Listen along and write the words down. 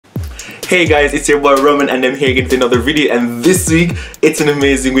Hey guys, it's your boy Roman and I'm here again with another video, and this week it's an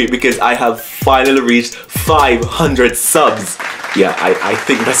amazing week because I have finally reached 500 subs. Yeah, I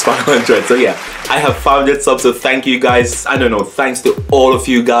think that's 500, so yeah, I have 500 subs, so thank you guys. I don't know, thanks to all of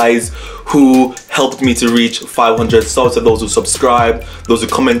you guys who helped me to reach 500 subs, to those who subscribed, those who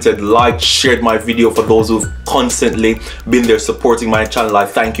commented, liked, shared my video, for those who've constantly been there supporting my channel. I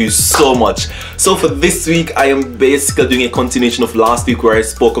thank you so much. So for this week, I am basically doing a continuation of last week where I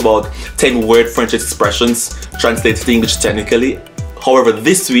spoke about 10 weird French expressions translated to English technically. However,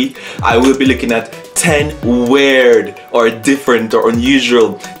 this week I will be looking at 10 weird or different or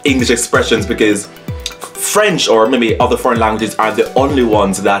unusual English expressions, because French or maybe other foreign languages are the only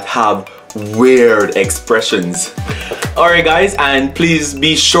ones that have weird expressions. Alright guys, and please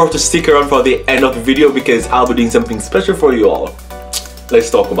be sure to stick around for the end of the video because I'll be doing something special for you all. Let's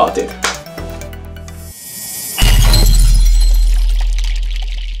talk about it.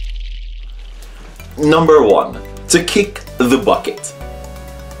 Number 1. To kick the bucket.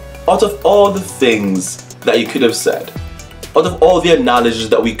 Out of all the things that you could have said, out of all the analogies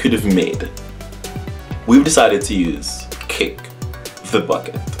that we could have made, we've decided to use kick the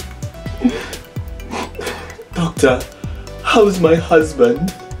bucket. Doctor, how's my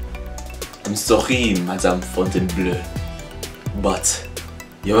husband? I'm sorry, Madame Fontainebleau, but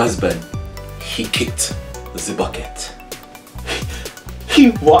your husband, he kicked the bucket. He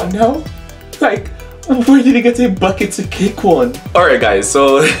what now? Like, where did he get a bucket to kick one? Alright guys,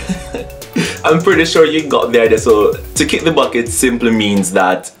 so I'm pretty sure you got the idea. So to kick the bucket simply means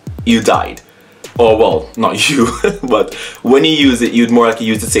that you died. Or well, not you, but when you use it, you'd more likely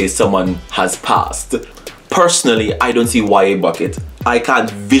use it to say someone has passed. Personally, I don't see why a bucket. I can't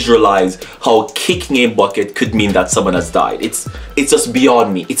visualize how kicking a bucket could mean that someone has died. It's just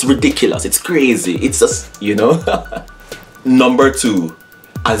beyond me. It's ridiculous. It's crazy. It's just, you know. Number 2.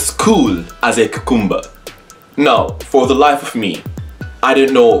 As cool as a cucumber. Now, for the life of me, I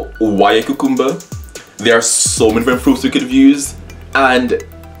don't know why a cucumber. There are so many different fruits we could have used, and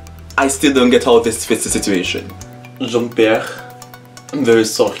I still don't get how this fits the situation. Jean-Pierre, I'm very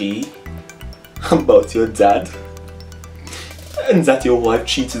sorry about your dad, and that your wife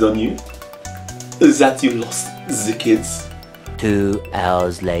cheated on you, that you lost the kids, 2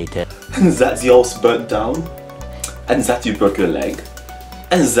 hours later, and that the house burnt down, and that you broke your leg,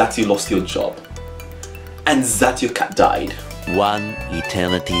 and that you lost your job, and that your cat died. 1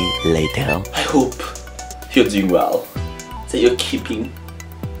 eternity later. I hope you're doing well, that you're keeping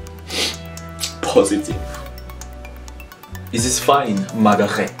positive. Is this fine,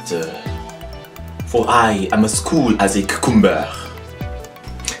 Margaret? For I am as cool as a cucumber.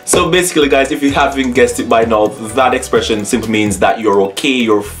 So basically guys, if you haven't guessed it by now, that expression simply means that you're okay,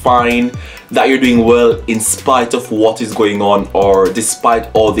 you're fine, that you're doing well in spite of what is going on, or despite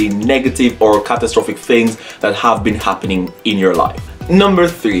all the negative or catastrophic things that have been happening in your life. Number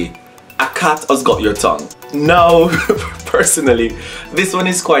 3. A cat has got your tongue. Now, personally, this one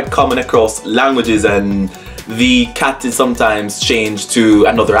is quite common across languages, and the cat is sometimes changed to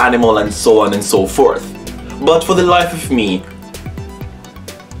another animal and so on and so forth. But for the life of me,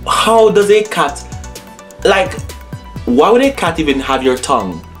 how does a cat, like, why would a cat even have your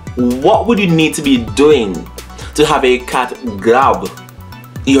tongue? What would you need to be doing to have a cat grab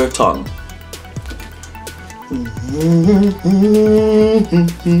your tongue?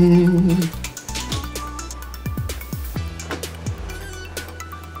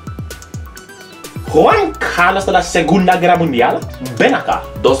 Juan Carlos de la Segunda Guerra Mundial. Ven acá.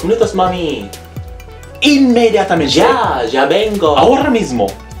 2 minutos, mami. Inmediatamente. Ya vengo. Ahora mismo.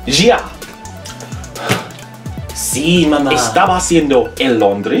 Ya. Sí, mamá. Estaba haciendo el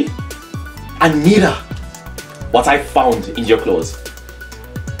laundry. And mira what I found in your clothes.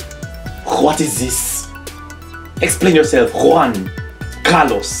 What is this? Explain yourself, Juan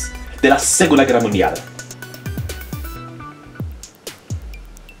Carlos de la Segunda Guerra Mundial.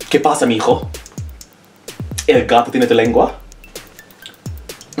 ¿Qué pasa, mi hijo? ¿El gato tiene tu lengua?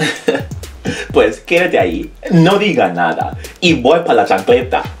 Pues quédate ahí, no diga nada, y voy para la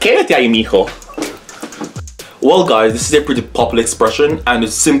chancleta. Quédate ahí, mijo. Well guys, this is a pretty popular expression, and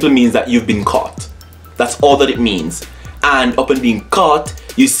it simply means that you've been caught. That's all that it means. And upon being caught,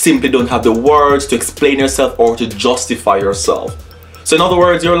 you simply don't have the words to explain yourself or to justify yourself. So in other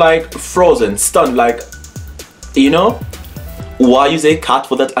words, you're like frozen, stunned, like, you know? Why use a cat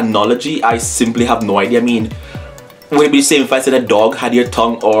for that analogy? I simply have no idea. I mean, would it be the same if I said a dog had your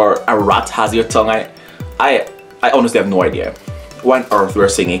tongue or a rat has your tongue? I honestly have no idea. Why on earth we're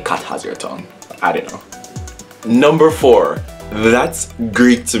saying a cat has your tongue? I don't know. Number 4. That's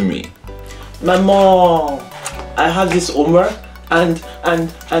Greek to me. Maman, I have this homework and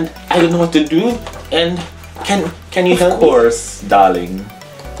I don't know what to do. And can you help me? Of course, darling.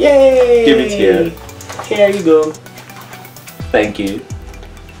 Yay! Give it here. Here you go. Thank you.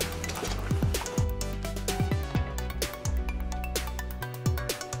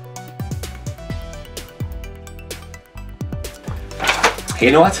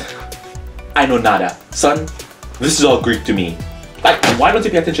 You know what? I know nada. Son, this is all Greek to me. Like, why don't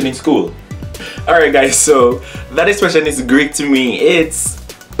you pay attention in school? Alright guys, so that expression is Greek to me. It's,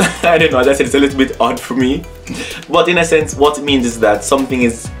 I don't know, as I said, it's a little bit odd for me. But in a sense, what it means is that something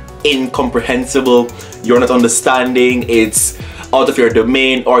is incomprehensible, you're not understanding, it's out of your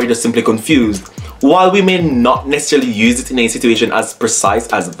domain, or you're just simply confused. While we may not necessarily use it in a situation as precise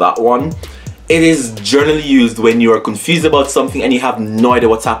as that one, it is generally used when you are confused about something and you have no idea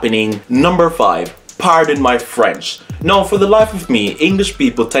what's happening. Number 5, pardon my French. Now, for the life of me, English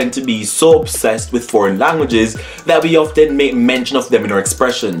people tend to be so obsessed with foreign languages that we often make mention of them in our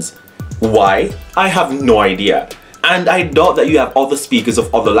expressions. Why? I have no idea. And I doubt that you have other speakers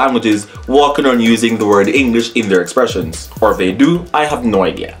of other languages walking around using the word English in their expressions. Or if they do, I have no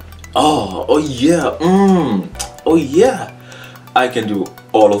idea. Oh yeah, oh yeah. I can do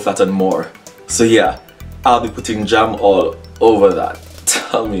all of that and more. So yeah, I'll be putting jam all over that.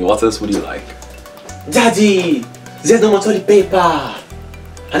 Tell me, what else would you like? Daddy, there's no more toilet paper.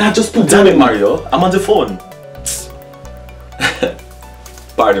 And I just put damn it, Mario, I'm on the phone.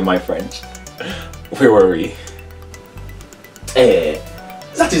 Pardon my French. Where were we?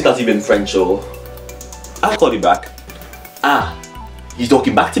 That is not even French, oh. I'll call you back. Ah, you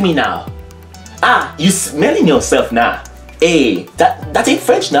talking back to me now? Ah, you smelling yourself now? Hey, that ain't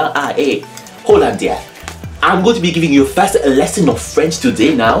French now. Ah, hey. Hold on there. I'm going to be giving you a first lesson of French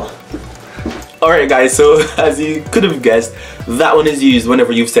today now. Alright guys, so as you could have guessed, that one is used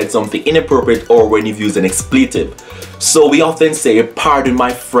whenever you've said something inappropriate or when you've used an expletive. So we often say, pardon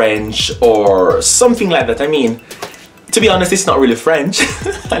my French, or something like that. I mean, to be honest, it's not really French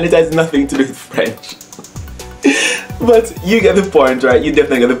and it has nothing to do with French. But you get the point, right? You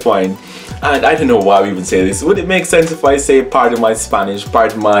definitely get the point. And I don't know why we even say this. Would it make sense if I say pardon my Spanish,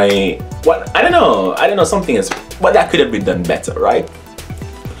 pardon my... what? I don't know, something else. But that could have been done better, right?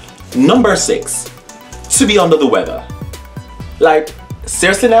 Number 6. To be under the weather. Like,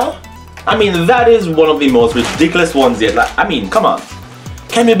 seriously now? I mean, that is one of the most ridiculous ones yet. Like, I mean, come on.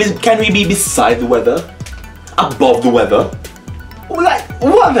 Can we be beside the weather? Above the weather? Like,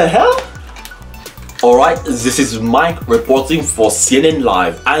 what the hell? Alright, this is Mike reporting for CNN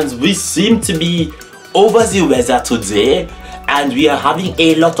Live, and we seem to be over the weather today, and we are having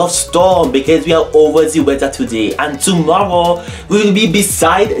a lot of storm because we are over the weather today, and tomorrow we will be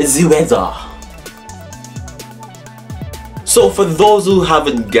beside the weather. So for those who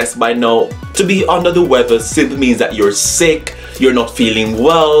haven't guessed by now, to be under the weather simply means that you're sick, you're not feeling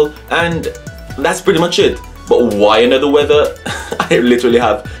well, and that's pretty much it. But why under the weather? I literally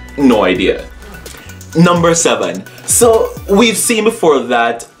have no idea. Number 7. So we've seen before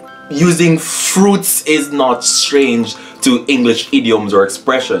that using fruits is not strange to English idioms or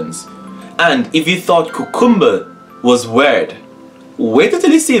expressions. And if you thought cucumber was weird, wait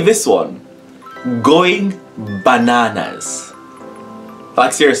until you see this one. Going bananas.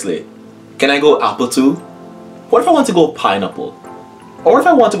 Like seriously, can I go apple too? What if I want to go pineapple? Or if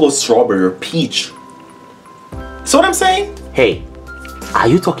I want to go strawberry or peach? See what I'm saying? Hey, are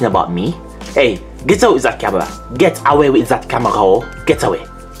you talking about me? Hey, get away with that camera. Get away with that camera. Oh. Get away.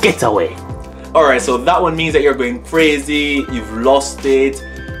 Get away. Alright, so that one means that you're going crazy, you've lost it,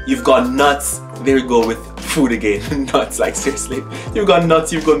 you've gone nuts. There you go with food again. Nuts, like seriously. You've gone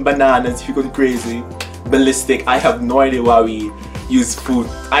nuts, you've gone bananas, you've gone crazy. Ballistic. I have no idea why we use food.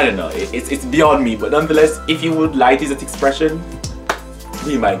 I don't know. It's beyond me. But nonetheless, if you would like to use that expression,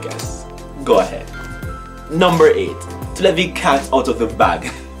 be my guest. Go ahead. Number 8. To let the cat out of the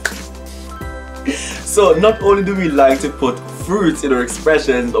bag. So not only do we like to put fruits in our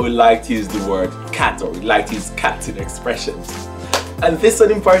expressions, but we like to use the word cat, or we like to use cats in our expressions. And this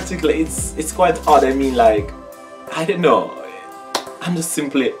one in particular, it's quite odd. I mean, like, I don't know. I'm just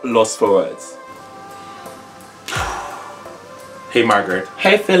simply lost for words. Hey Margaret.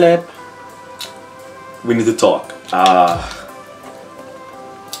 Hey Philip. We need to talk. I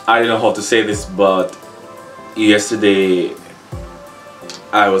don't know how to say this, but yesterday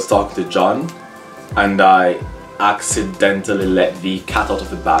I was talking to John and I accidentally let the cat out of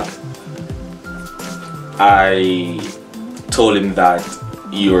the bag. I told him that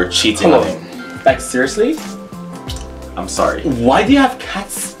you were cheating on him. Like seriously? I'm sorry. Why do you have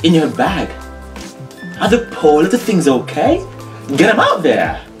cats in your bag? Are the poor little things okay? Get them out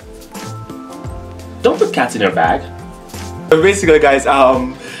there. Don't put cats in your bag. Basically, guys,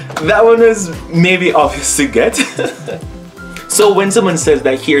 that one is maybe obvious to get. So when someone says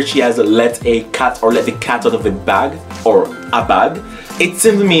that he or she has let a cat or let the cat out of a bag or a bag, it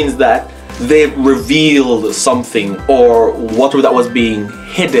simply means that they've revealed something, or whatever that was being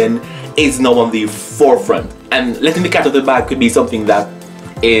hidden is now on the forefront. And letting the cat out of the bag could be something that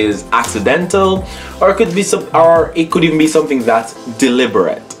is accidental, or it could be even be something that's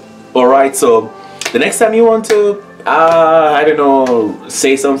deliberate. Alright, so the next time you want to I don't know,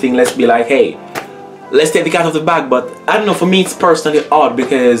 say something, let's be like, hey, let's take the cat out of the bag. But I don't know, for me it's personally odd,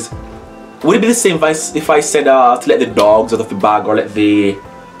 because would it be the same if I said to let the dogs out of the bag or let the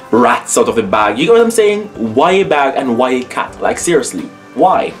rats out of the bag? You get what I'm saying? Why a bag and why a cat? Like, seriously,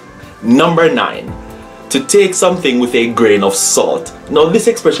 why? Number 9, to take something with a grain of salt. Now this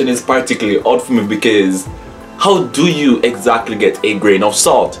expression is particularly odd for me, because how do you exactly get a grain of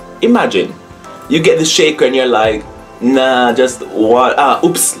salt? Imagine you get the shaker and you're like, nah, just one,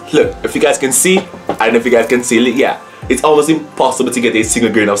 oops, look, if you guys can see, I don't know if you guys can see, yeah, it's almost impossible to get a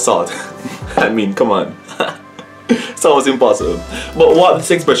single grain of salt. I mean, come on. It's almost impossible. But what this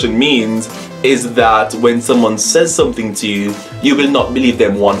expression means is that when someone says something to you, you will not believe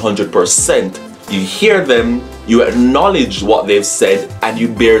them 100%. You hear them, you acknowledge what they've said, and you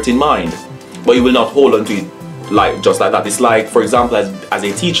bear it in mind. But you will not hold on to it like just like that. It's like, for example, as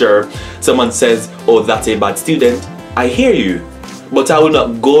a teacher, someone says, oh, that's a bad student. I hear you, but I will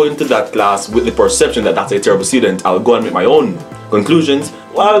not go into that class with the perception that that's a terrible student. I'll go and make my own conclusions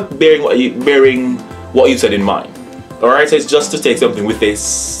while bearing what you said in mind. Alright, so it's just to take something with a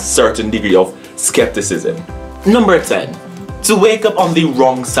certain degree of skepticism. Number 10, to wake up on the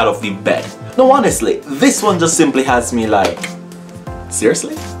wrong side of the bed. No, honestly, this one just simply has me like,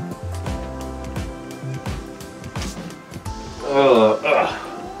 seriously?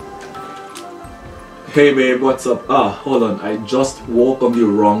 Hey babe, what's up? Hold on, I just woke on the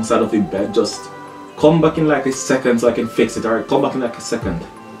wrong side of the bed. Just come back in like a second so I can fix it. Alright, come back in like a second.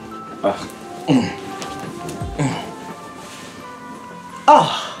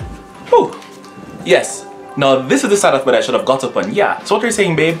 Yes. Now this is the side of bed I should have got up on. Yeah, so what you're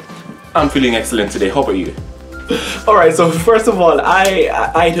saying, babe? I'm feeling excellent today. How about you? Alright, so first of all,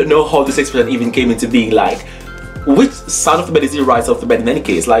 I don't know how this expression even came into being. Like, which side of the bed is the right side of the bed in any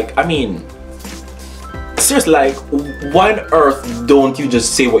case? Like, I mean, seriously, like, why on earth don't you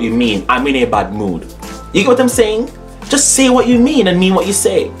just say what you mean? I'm in a bad mood. You get what I'm saying? Just say what you mean and mean what you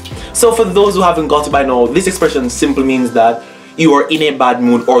say. So for those who haven't got it by now, this expression simply means that you are in a bad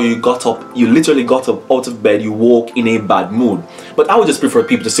mood, or you literally got up out of bed, you woke in a bad mood. But I would just prefer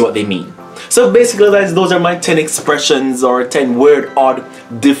people to say what they mean. So basically, guys, those are my 10 expressions, or 10 weird, odd,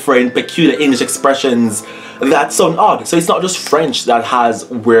 different, peculiar English expressions that sound odd. So it's not just French that has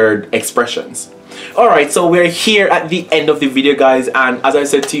weird expressions. Alright, so we're here at the end of the video, guys, and as I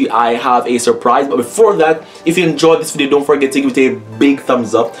said to you, I have a surprise. But before that, if you enjoyed this video, don't forget to give it a big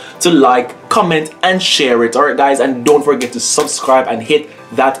thumbs up, to like, comment, and share it. Alright, guys, and don't forget to subscribe and hit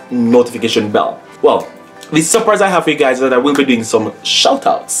that notification bell. Well, the surprise I have for you guys is that I will be doing some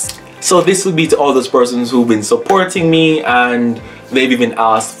shoutouts. So this will be to all those persons who've been supporting me, and they've even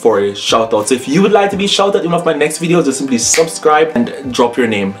asked for a shout out. So if you would like to be shouted in one of my next videos, just simply subscribe and drop your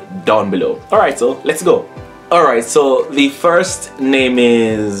name down below. Alright, so let's go. Alright, so the first name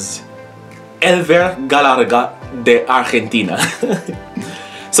is Elver Galarga de Argentina.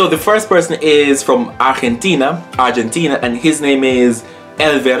 So the first person is from Argentina, and his name is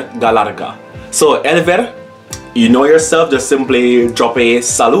Elver Galarga. So Elver, you know yourself, just simply drop a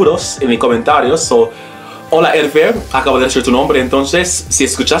saludos en mis comentarios. So, hola Elver, acabo de decir tu nombre, entonces si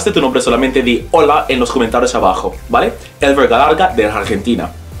escuchaste tu nombre solamente di hola en los comentarios abajo, ¿vale? Elver Galarga de Argentina.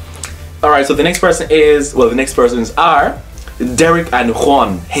 Alright, so the next person is, well, the next persons are Derek and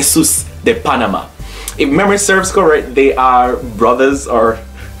Juan Jesus de Panama. If memory serves correct, they are brothers or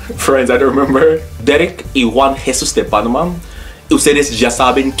friends, I don't remember. Derek y Juan Jesus de Panama. Ustedes ya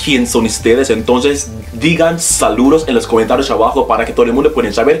saben quién son ustedes, entonces digan saludos en los comentarios abajo para que todo el mundo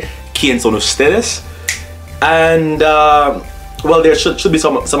pueda saber quién son ustedes. And well, there should be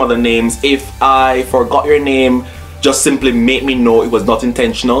some other names. If I forgot your name, just simply make me know it was not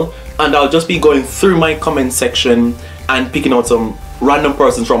intentional, and I'll just be going through my comment section and picking out some random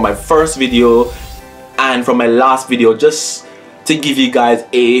persons from my first video and from my last video, just to give you guys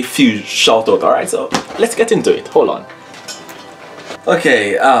a few shout out. Alright, so let's get into it. Hold on.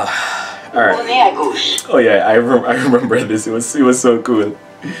 Okay, alright. Oh yeah, I remember this. It was so cool.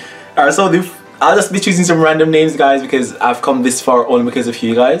 Alright, so I'll just be choosing some random names, guys, because I've come this far only because of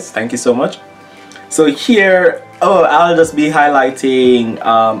you guys. Thank you so much. So here, I'll just be highlighting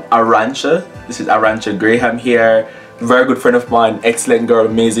Arancha. This is Arancha Graham here. very good friend of mine, excellent girl,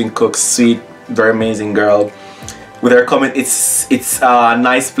 amazing cook, sweet, very amazing girl. With her comment, it's a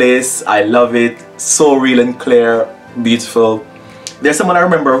nice place, I love it, so real and clear, beautiful. There's someone I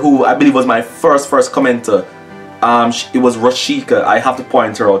remember who I believe was my first commenter. It was Rashika. I have to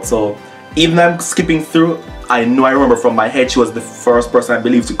point her out. So even though I'm skipping through, I know I remember from my head she was the first person I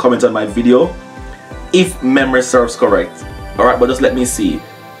believe to comment on my video, if memory serves correct. Alright, but just let me see.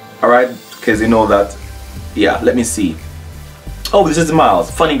 Alright, because you know that. Yeah, let me see. Oh, this is Miles,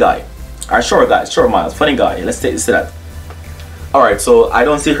 funny guy. Alright, sure guys, sure Miles, funny guy. Let's take this to that. Alright, so I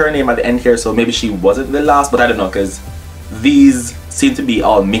don't see her name at the end here, so maybe she wasn't the last, but I don't know, because these seem to be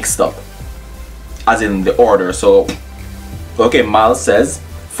all mixed up, as in the order. So, okay, Miles says,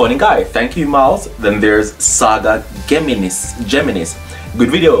 funny guy, thank you Miles. Then there's Saga Geminis. Good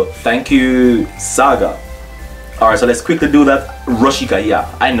video, thank you Saga. Alright, so let's quickly do that. Roshika,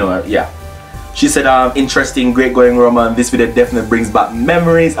 yeah, I know her, yeah. She said, interesting, great going Roman. This video definitely brings back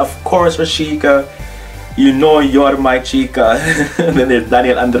memories. Of course, Roshika, you know you're my chica. Then there's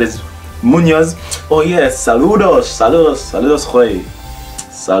Daniel Andres Munoz. Oh yes, saludos, joy.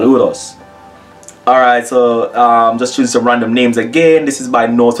 Saludos. Alright, so just choose some random names again. This is by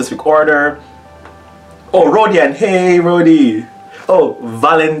no specific order. Oh, Rodian, hey Rodi. Oh,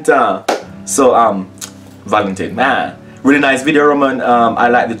 Valentin. So Valentin, man, really nice video, Roman. I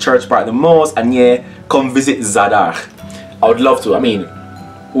like the church part the most, and yeah, come visit Zadar. I would love to. I mean,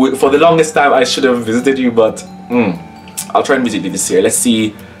 for the longest time I should have visited you, but I'll try and visit you this year. Let's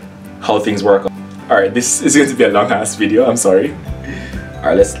see how things work. Alright, this is going to be a long ass video, I'm sorry.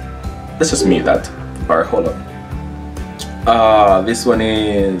 Alright, let's just mute that. Alright, hold on. This one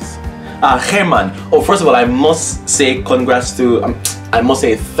is Herman. Oh, first of all, I must say congrats to I must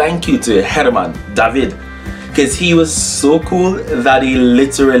say thank you to Herman David, because he was so cool that he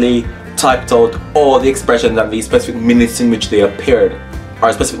literally typed out all the expressions and the specific minutes in which they appeared, or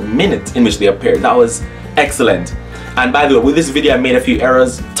a specific minute in which they appeared. That was excellent. And by the way, with this video I made a few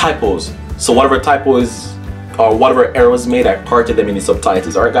errors, typos. So whatever typos or whatever errors made, I parted them in the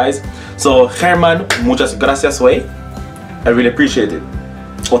subtitles. Alright guys? So Herman, muchas gracias, way. I really appreciate it.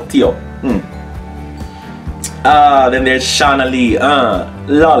 Oh, Tio. Then there's Shana Lee.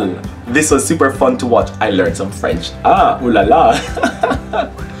 Lol. This was super fun to watch. I learned some French. Ooh la la.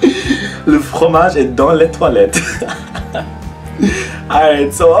 Le fromage est dans les toilettes.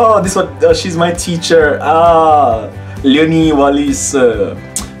 Alright, so this one, she's my teacher. Leonie Wallis.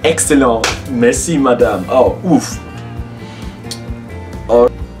 Excellent. Merci madame. Oh, oof.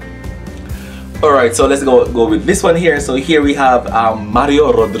 Alright, so let's go with this one here. So here we have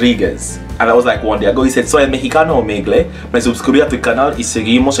Mario Rodriguez. And that was like one day ago. He said, soy el mexicano Omegle. Me suscribí a tu canal y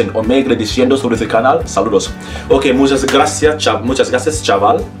seguimos en Omegle diciendo sobre tu canal. Saludos. Ok, muchas gracias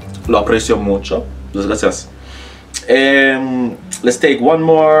chaval. Lo aprecio mucho. Muchas gracias. Let's take one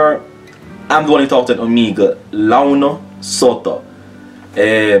more. I'm the one who talked to Omegle. Launo Soto.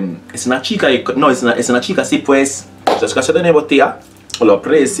 Es una chica. No, es una chica. Sí, pues. Muchas gracias de nuevo, tía. Lo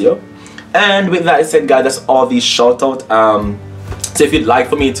aprecio. And with that said, guys, that's all these shout out. So if you'd like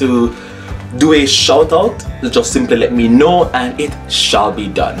for me to do a shout out, just simply let me know and it shall be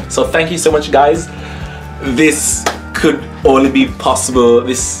done. So thank you so much, guys. This could only be possible,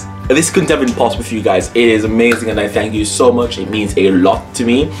 this couldn't have been possible for you guys. It is amazing and I thank you so much. It means a lot to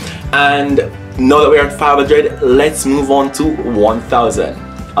me. And now that we're at 500, let's move on to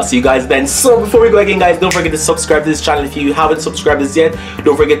 1000. I'll see you guys then. So before we go again, guys, don't forget to subscribe to this channel if you haven't subscribed this yet.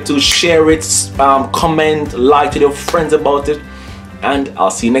 Don't forget to share it, comment, like, tell your friends about it, and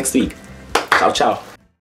I'll see you next week. Ciao, ciao.